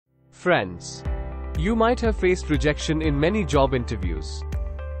Friends, you might have faced rejection in many job interviews.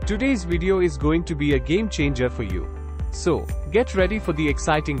 Today's video is going to be a game changer for you. So, get ready for the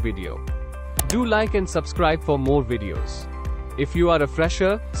exciting video. Do like and subscribe for more videos. If you are a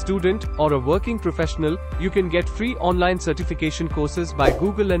fresher, student, or a working professional, you can get free online certification courses by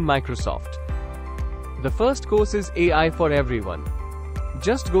Google and Microsoft. The first course is AI for Everyone.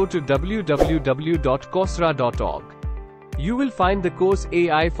 Just go to www.coursera.org. You will find the course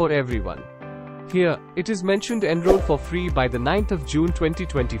AI for Everyone. Here, it is mentioned enroll for free by the 9th of June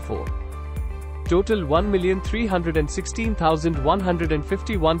 2024. Total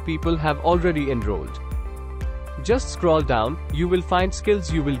 1,316,151 people have already enrolled. Just scroll down, you will find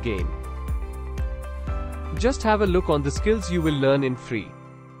skills you will gain. Just have a look on the skills you will learn in free.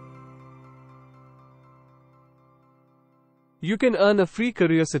 You can earn a free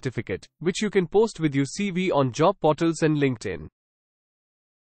career certificate, which you can post with your CV on job portals and LinkedIn.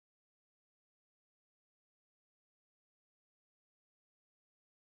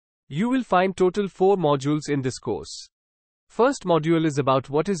 You will find total 4 modules in this course. First module is about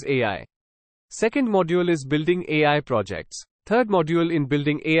what is AI. Second module is building AI projects. Third module in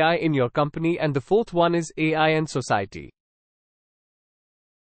building AI in your company, and the fourth one is AI and society.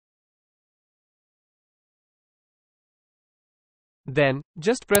 Then,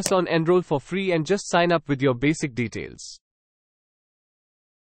 just press on enroll for free and just sign up with your basic details.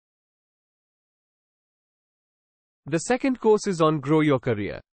 The second course is on grow your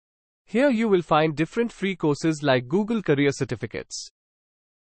career. Here you will find different free courses like Google Career Certificates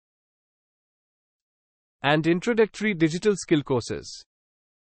and introductory digital skill courses.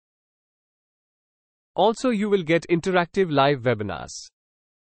 Also, you will get interactive live webinars.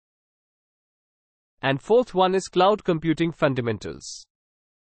 And fourth one is Cloud Computing Fundamentals.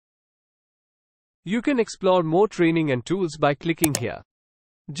 You can explore more training and tools by clicking here.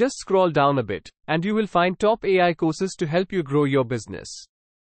 Just scroll down a bit, and you will find top AI courses to help you grow your business.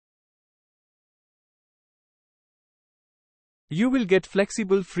 You will get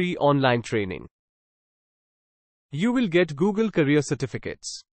flexible free online training. You will get Google Career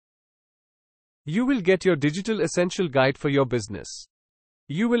Certificates. You will get your digital essential guide for your business.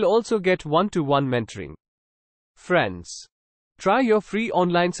 You will also get one-to-one mentoring. Friends, try your free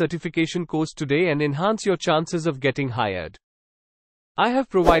online certification course today and enhance your chances of getting hired. I have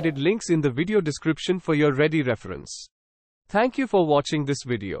provided links in the video description for your ready reference. Thank you for watching this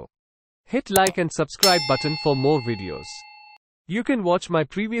video. Hit like and subscribe button for more videos. You can watch my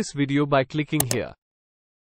previous video by clicking here.